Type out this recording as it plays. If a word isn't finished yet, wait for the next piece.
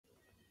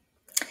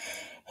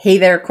Hey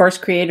there, course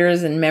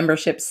creators and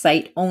membership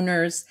site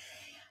owners.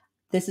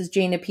 This is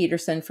Jana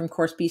Peterson from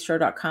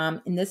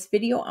CourseBistro.com. In this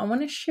video, I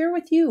want to share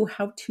with you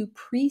how to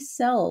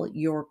pre-sell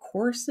your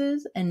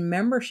courses and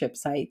membership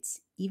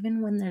sites,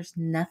 even when there's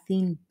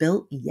nothing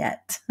built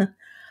yet.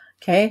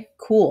 Okay,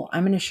 cool.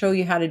 I'm going to show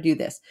you how to do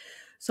this.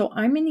 So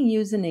I'm going to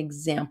use an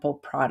example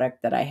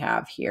product that I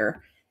have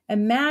here.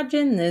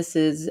 Imagine this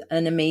is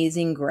an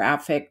amazing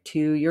graphic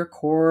to your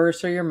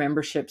course or your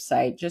membership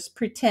site. Just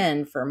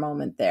pretend for a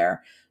moment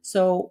there.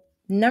 So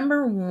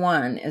number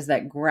one is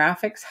that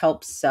graphics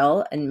help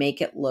sell and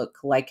make it look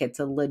like it's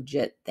a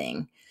legit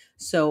thing.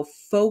 So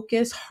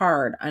focus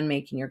hard on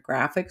making your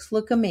graphics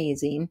look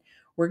amazing.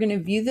 We're going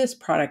to view this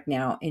product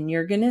now, and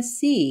you're going to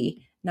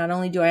see not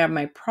only do I have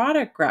my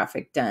product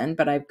graphic done,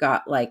 but I've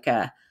got like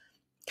a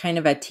kind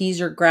of a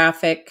teaser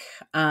graphic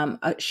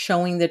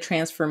showing the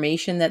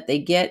transformation that they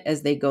get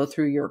as they go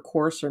through your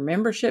course or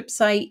membership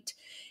site.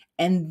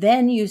 And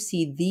then you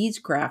see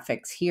these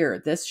graphics here.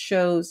 This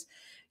shows,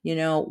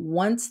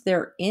 once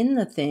they're in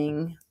the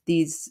thing,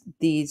 these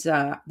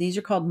are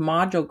called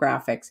module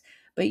graphics,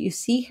 but you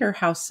see here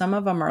how some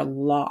of them are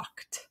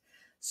locked.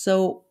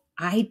 So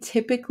I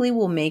typically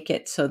will make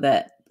it so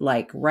that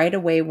like right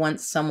away,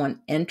 once someone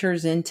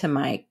enters into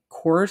my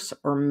course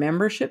or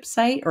membership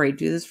site, or I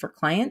do this for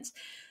clients,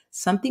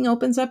 something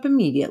opens up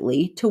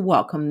immediately to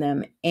welcome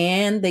them,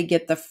 and they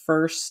get the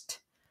first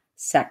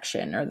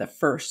section or the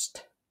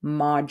first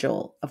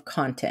module of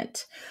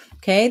content.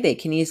 Okay, they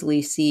can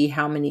easily see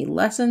how many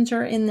lessons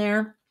are in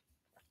there.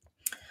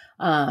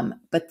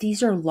 But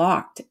these are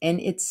locked, and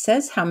it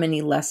says how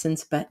many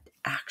lessons, but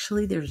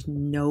actually there's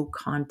no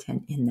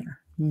content in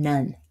there.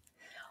 None.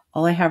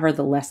 All I have are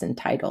the lesson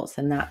titles,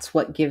 and that's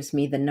what gives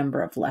me the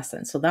number of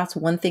lessons. So that's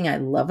one thing I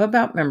love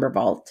about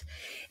MemberVault.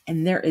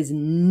 And there is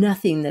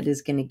nothing that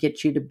is going to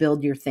get you to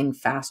build your thing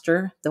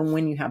faster than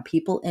when you have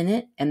people in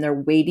it and they're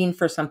waiting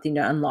for something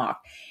to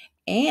unlock.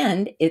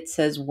 And it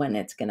says when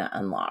it's going to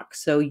unlock.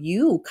 So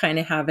you kind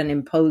of have an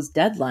imposed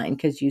deadline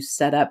because you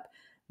set up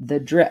the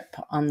drip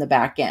on the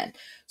back end.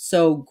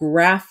 So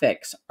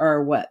graphics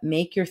are what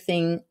make your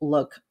thing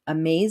look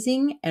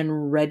amazing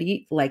and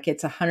ready, like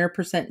it's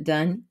 100%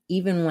 done,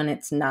 even when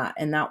it's not.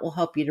 And that will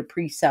help you to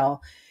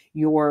pre-sell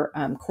your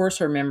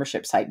course or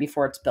membership site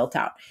before it's built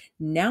out.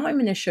 Now I'm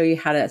going to show you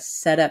how to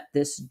set up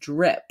this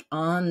drip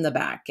on the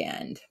back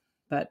end.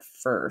 But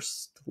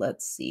first,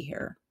 let's see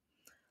here.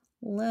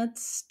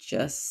 Let's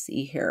just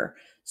see here.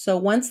 So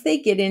once they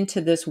get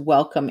into this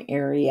welcome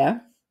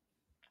area,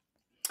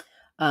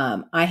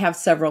 I have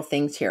several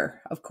things here.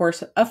 Of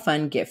course, a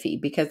fun Giphy,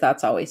 because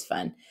that's always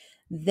fun.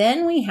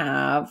 Then we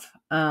have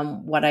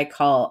what I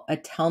call a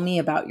tell me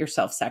about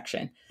yourself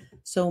section.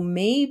 So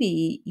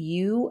maybe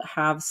you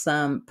have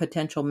some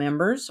potential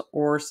members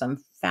or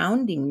some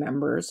founding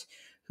members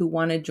who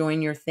want to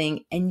join your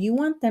thing, and you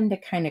want them to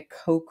kind of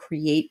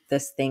co-create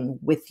this thing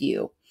with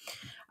you.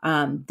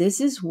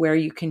 This is where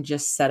you can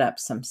just set up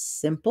some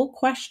simple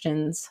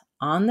questions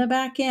on the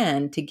back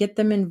end to get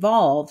them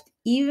involved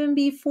even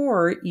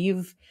before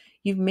you've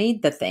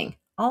made the thing.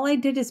 All I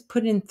did is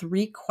put in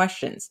 3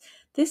 questions.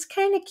 This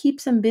kind of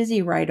keeps them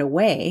busy right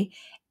away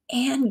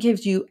and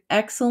gives you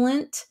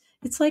excellent,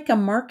 it's like a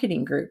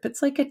marketing group.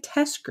 It's like a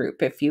test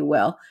group, if you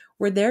will,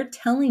 where they're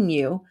telling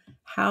you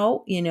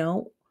how,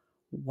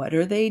 what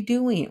are they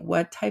doing?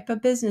 What type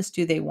of business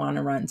do they want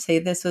to run? Say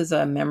this is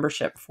a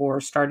membership for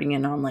starting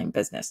an online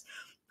business.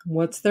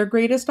 What's their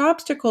greatest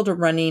obstacle to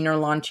running or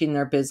launching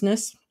their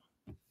business?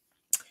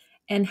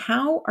 And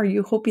how are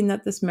you hoping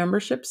that this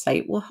membership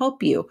site will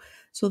help you?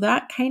 So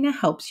that kind of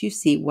helps you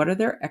see what are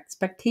their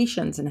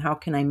expectations and how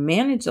can I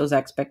manage those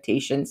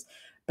expectations,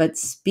 but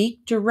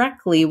speak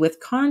directly with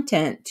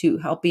content to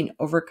helping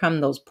overcome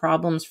those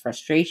problems,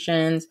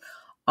 frustrations,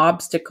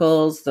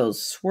 obstacles,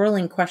 those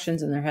swirling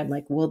questions in their head,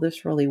 like, will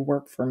this really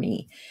work for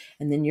me?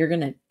 And then you're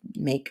going to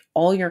make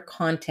all your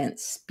content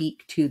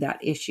speak to that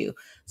issue.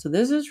 So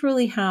this is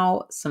really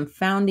how some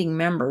founding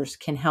members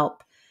can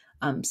help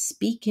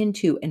speak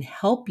into and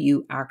help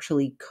you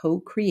actually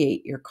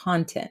co-create your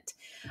content.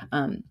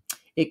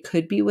 It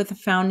could be with a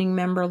founding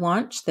member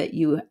launch that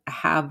you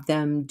have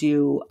them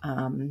do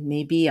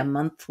maybe a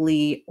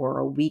monthly or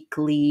a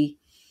weekly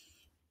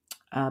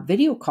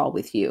video call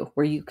with you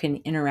where you can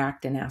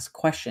interact and ask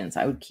questions.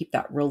 I would keep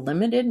that real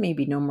limited,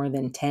 maybe no more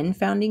than 10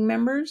 founding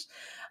members,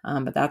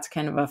 but that's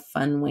kind of a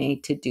fun way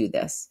to do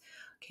this.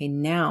 Okay,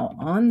 now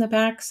on the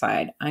back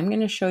side, I'm going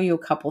to show you a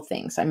couple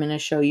things. I'm going to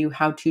show you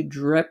how to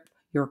drip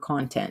your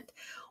content.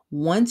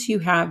 Once you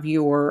have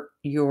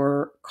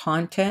your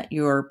content,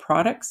 your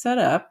product set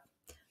up,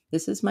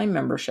 this is my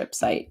membership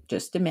site.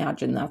 Just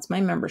imagine that's my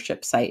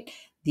membership site.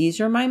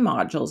 These are my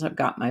modules. I've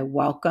got my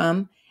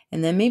welcome,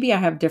 and then maybe I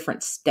have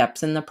different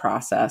steps in the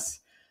process.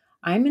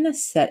 I'm going to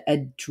set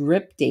a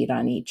drip date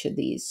on each of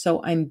these.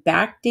 So I'm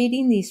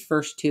backdating these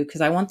first 2 because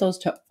I want those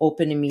to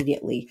open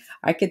immediately.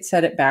 I could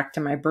set it back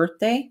to my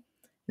birthday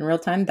in real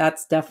time.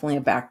 That's definitely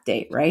a back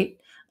date, right?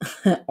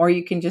 Or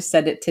you can just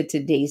set it to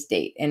today's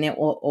date and it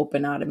will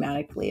open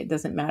automatically. It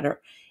doesn't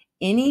matter.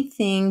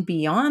 Anything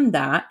beyond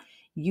that,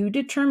 You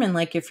determine,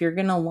 like, if you're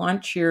going to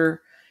launch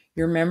your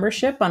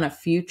membership on a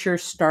future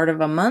start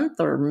of a month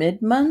or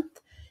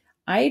mid-month.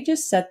 I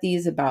just set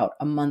these about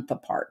a month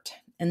apart.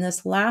 And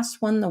this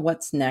last one, the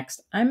what's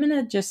next, I'm going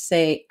to just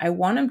say I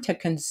want them to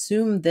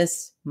consume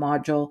this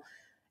module.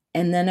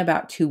 And then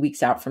about 2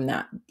 weeks out from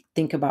that,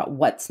 think about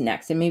what's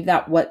next. And maybe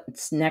that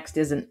what's next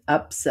is an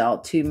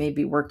upsell to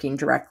maybe working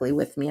directly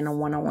with me in a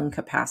one-on-one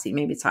capacity.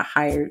 Maybe it's a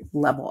higher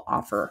level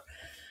offer,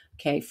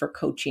 okay, for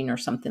coaching or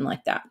something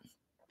like that.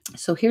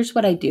 So here's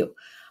what I do.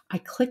 I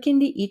click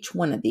into each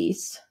one of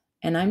these,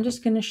 and I'm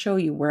just going to show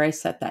you where I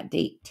set that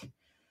date.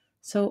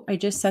 So I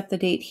just set the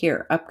date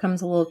here. Up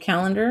comes a little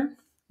calendar,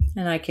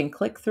 and I can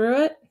click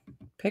through it,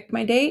 pick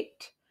my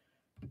date,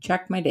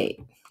 check my date,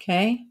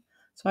 okay?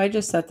 So I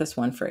just set this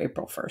one for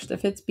April 1st.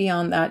 If it's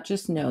beyond that,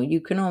 just know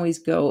you can always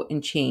go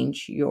and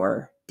change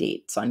your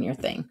dates on your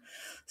thing.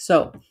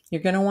 So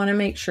you're going to want to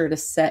make sure to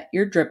set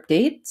your drip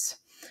dates.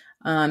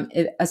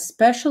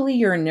 Especially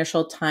your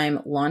initial time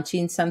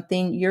launching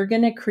something, you're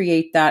going to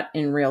create that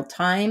in real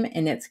time,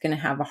 and it's going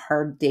to have a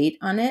hard date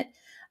on it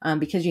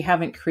because you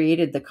haven't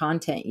created the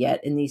content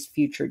yet in these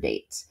future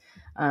dates,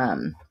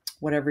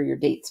 whatever your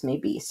dates may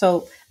be.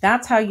 So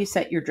that's how you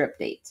set your drip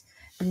dates.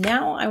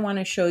 Now I want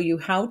to show you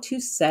how to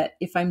set,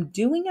 if I'm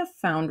doing a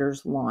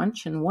founder's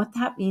launch, and what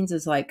that means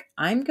is, like,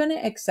 I'm going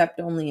to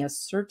accept only a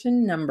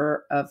certain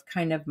number of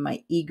kind of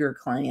my eager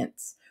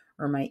clients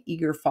or my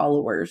eager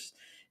followers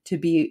to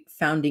be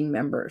founding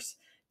members,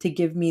 to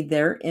give me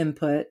their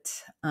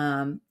input.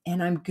 And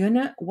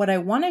what I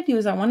want to do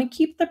is I want to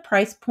keep the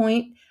price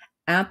point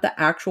at the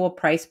actual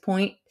price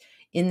point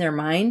in their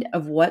mind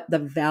of what the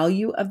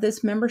value of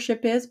this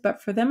membership is.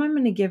 But for them, I'm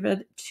going to give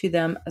it to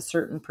them a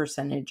certain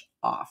percentage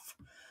off.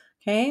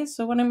 Okay,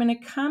 so what I'm going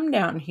to come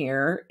down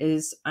here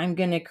is I'm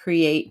going to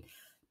create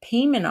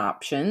payment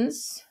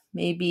options.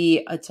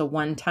 Maybe it's a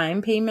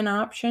one-time payment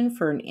option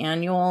for an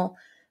annual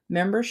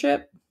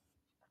membership.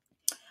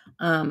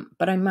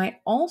 But I might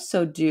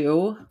also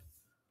do,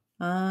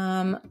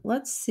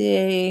 let's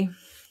say,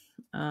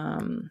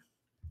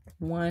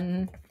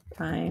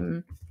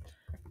 one-time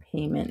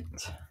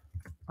payment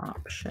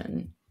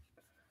option.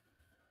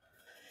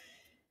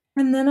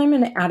 And then I'm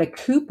going to add a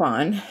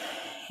coupon,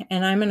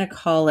 and I'm going to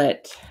call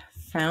it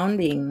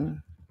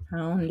founding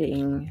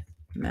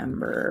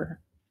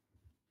member.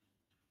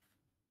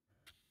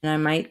 And I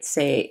might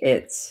say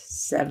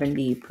it's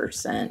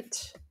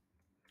 70%.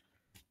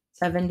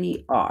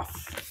 70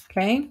 off,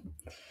 okay?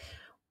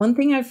 One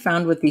thing I've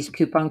found with these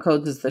coupon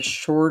codes is the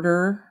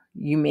shorter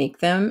you make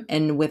them,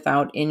 and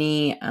without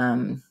any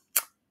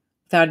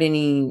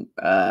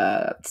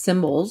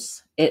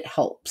symbols, it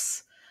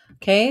helps.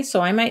 Okay,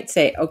 so I might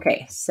say,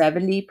 okay,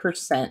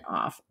 70%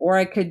 off, or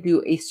I could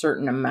do a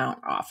certain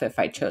amount off if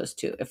I chose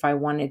to. If I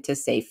wanted to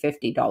say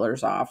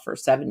 $50 off or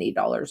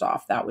 $70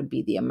 off, that would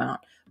be the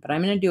amount. But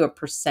I'm going to do a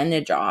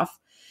percentage off.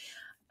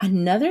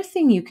 Another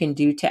thing you can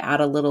do to add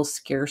a little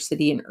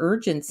scarcity and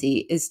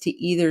urgency is to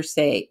either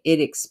say it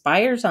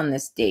expires on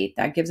this date.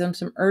 That gives them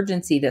some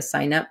urgency to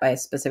sign up by a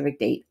specific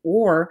date,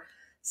 or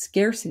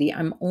scarcity.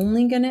 I'm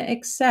only going to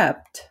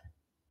accept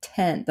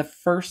the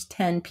first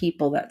 10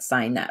 people that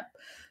sign up.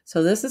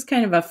 So this is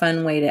kind of a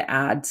fun way to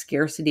add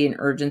scarcity and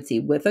urgency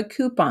with a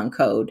coupon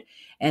code.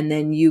 And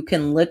then you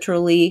can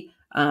literally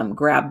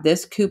grab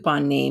this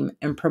coupon name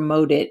and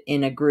promote it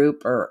in a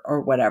group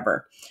or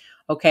whatever.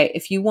 Okay,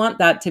 if you want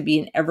that to be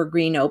an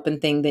evergreen open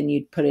thing, then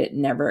you'd put it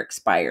never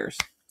expires.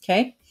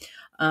 Okay,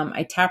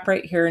 I tap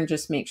right here and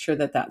just make sure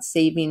that that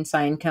saving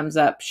sign comes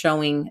up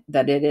showing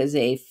that it is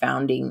a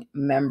founding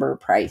member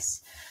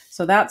price.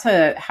 So that's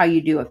how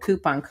you do a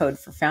coupon code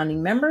for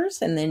founding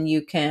members, and then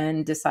you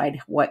can decide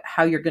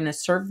how you're going to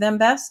serve them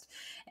best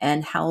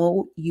and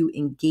how you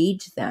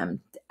engage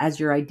them as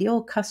your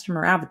ideal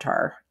customer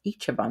avatar,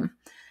 each of them,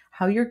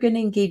 how you're going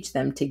to engage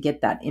them to get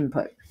that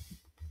input.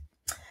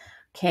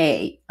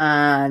 Okay,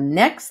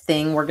 next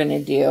thing we're going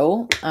to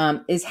do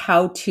is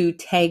how to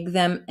tag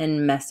them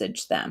and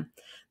message them.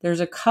 There's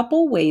a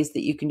couple ways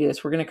that you can do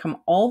this. We're going to come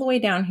all the way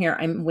down here.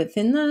 I'm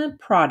within the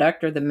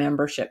product or the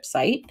membership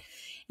site,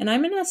 and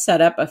I'm going to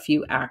set up a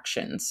few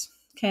actions.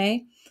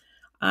 Okay,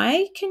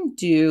 I can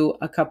do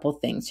a couple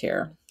things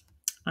here.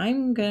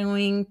 I'm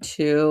going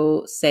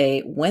to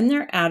say when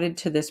they're added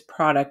to this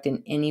product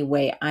in any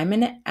way, I'm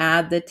going to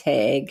add the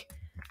tag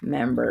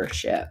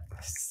membership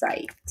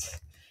site.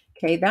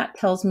 Okay, that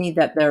tells me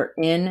that they're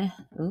in,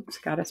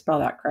 got to spell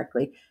that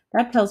correctly.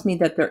 That tells me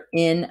that they're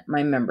in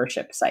my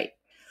membership site.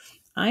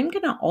 I'm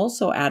going to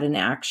also add an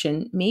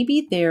action.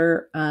 Maybe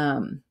they're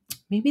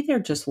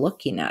just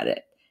looking at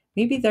it.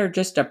 Maybe they're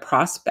just a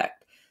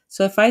prospect.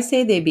 So if I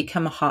say they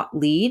become a hot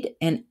lead,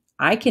 and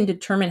I can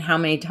determine how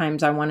many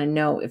times I want to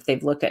know if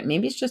they've looked at it.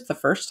 Maybe it's just the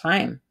first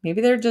time.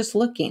 Maybe they're just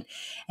looking.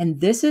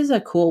 And this is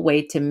a cool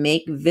way to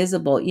make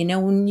visible. You know,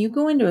 when you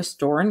go into a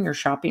store and you're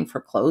shopping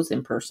for clothes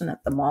in person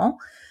at the mall,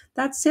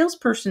 that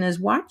salesperson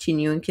is watching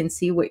you and can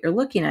see what you're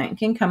looking at and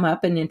can come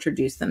up and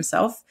introduce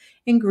themselves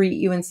and greet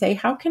you and say,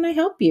 how can I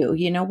help you?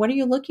 You know, what are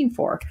you looking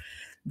for?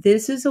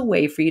 This is a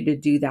way for you to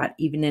do that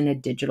even in a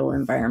digital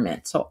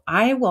environment. So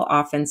I will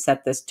often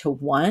set this to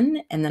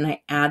 1, and then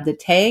I add the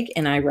tag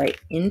and I write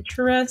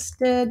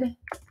interested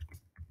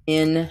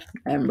in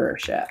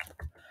membership,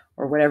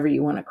 or whatever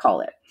you want to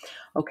call it.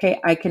 Okay,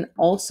 I can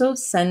also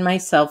send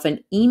myself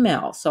an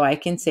email. So I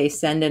can say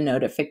send a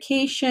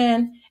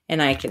notification,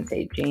 and I can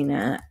say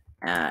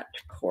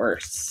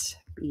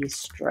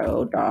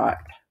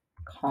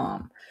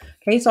Jana@coursebistro.com.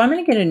 Okay, so I'm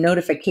going to get a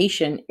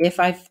notification if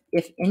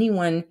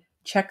anyone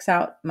checks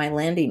out my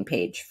landing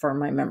page for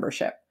my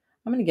membership.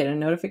 I'm going to get a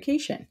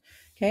notification.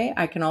 Okay,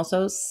 I can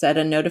also set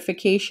a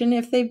notification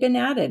if they've been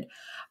added.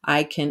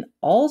 I can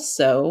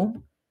also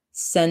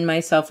send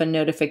myself a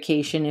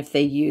notification if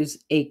they use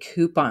a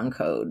coupon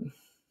code.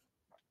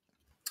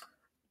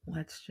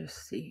 Let's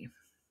just see.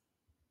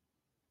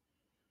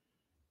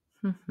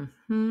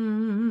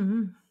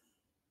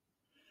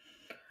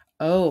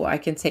 Oh, I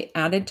can say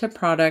added to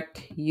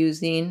product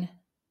using,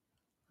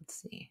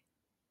 let's see,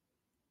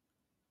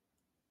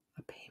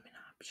 a payment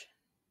option.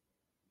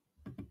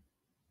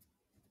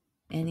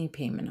 Any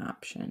payment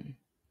option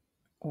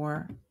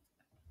or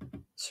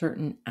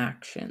certain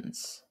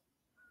actions.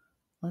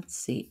 Let's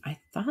see. I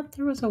thought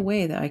there was a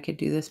way that I could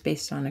do this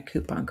based on a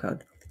coupon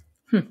code.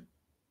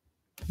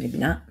 Maybe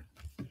not.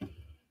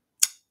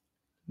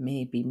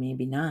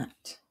 Maybe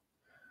not.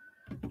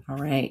 All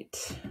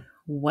right.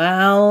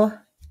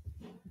 Well,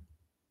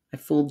 I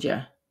fooled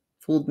you.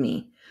 Fooled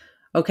me.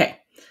 Okay.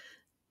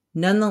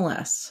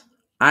 Nonetheless,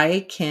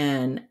 I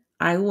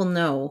will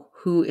know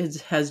who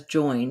has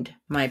joined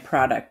my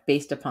product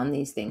based upon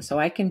these things. So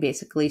I can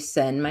basically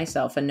send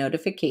myself a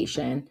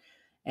notification,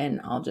 and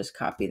I'll just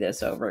copy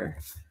this over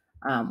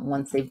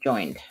once they've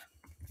joined.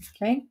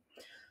 Okay.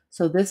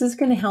 So this is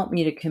going to help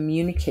me to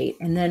communicate.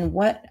 And then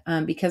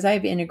because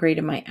I've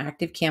integrated my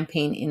active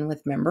campaign in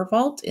with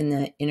MemberVault in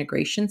the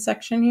integration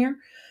section here,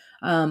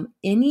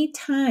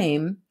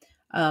 anytime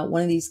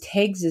one of these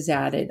tags is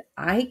added,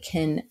 I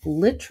can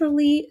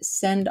literally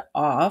send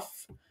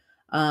off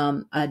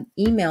an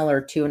email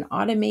or two, an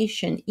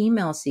automation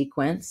email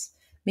sequence,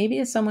 maybe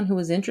to someone who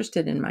was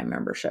interested in my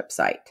membership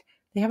site.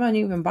 They haven't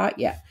even bought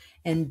yet.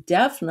 And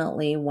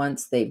definitely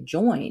once they've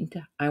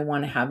joined, I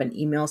want to have an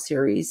email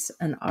series,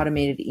 an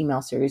automated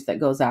email series that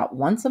goes out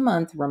once a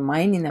month,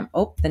 reminding them,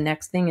 oh, the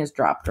next thing is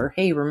dropped, or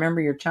hey,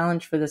 remember your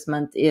challenge for this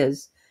month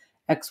is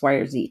X, Y,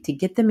 or Z, to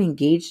get them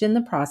engaged in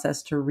the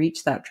process to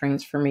reach that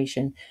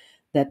transformation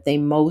that they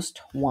most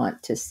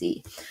want to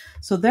see.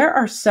 So there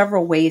are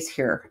several ways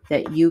here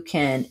that you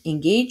can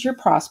engage your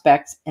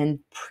prospects and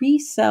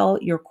pre-sell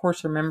your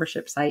course or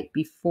membership site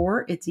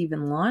before it's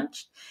even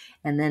launched.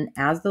 And then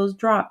as those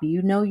drop,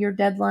 you know your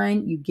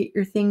deadline, you get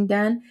your thing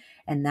done.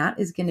 And that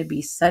is going to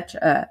be such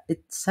a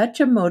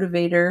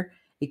motivator.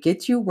 It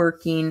gets you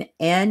working,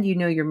 and you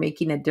know you're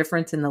making a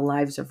difference in the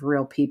lives of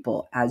real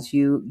people as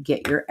you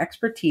get your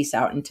expertise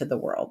out into the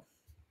world.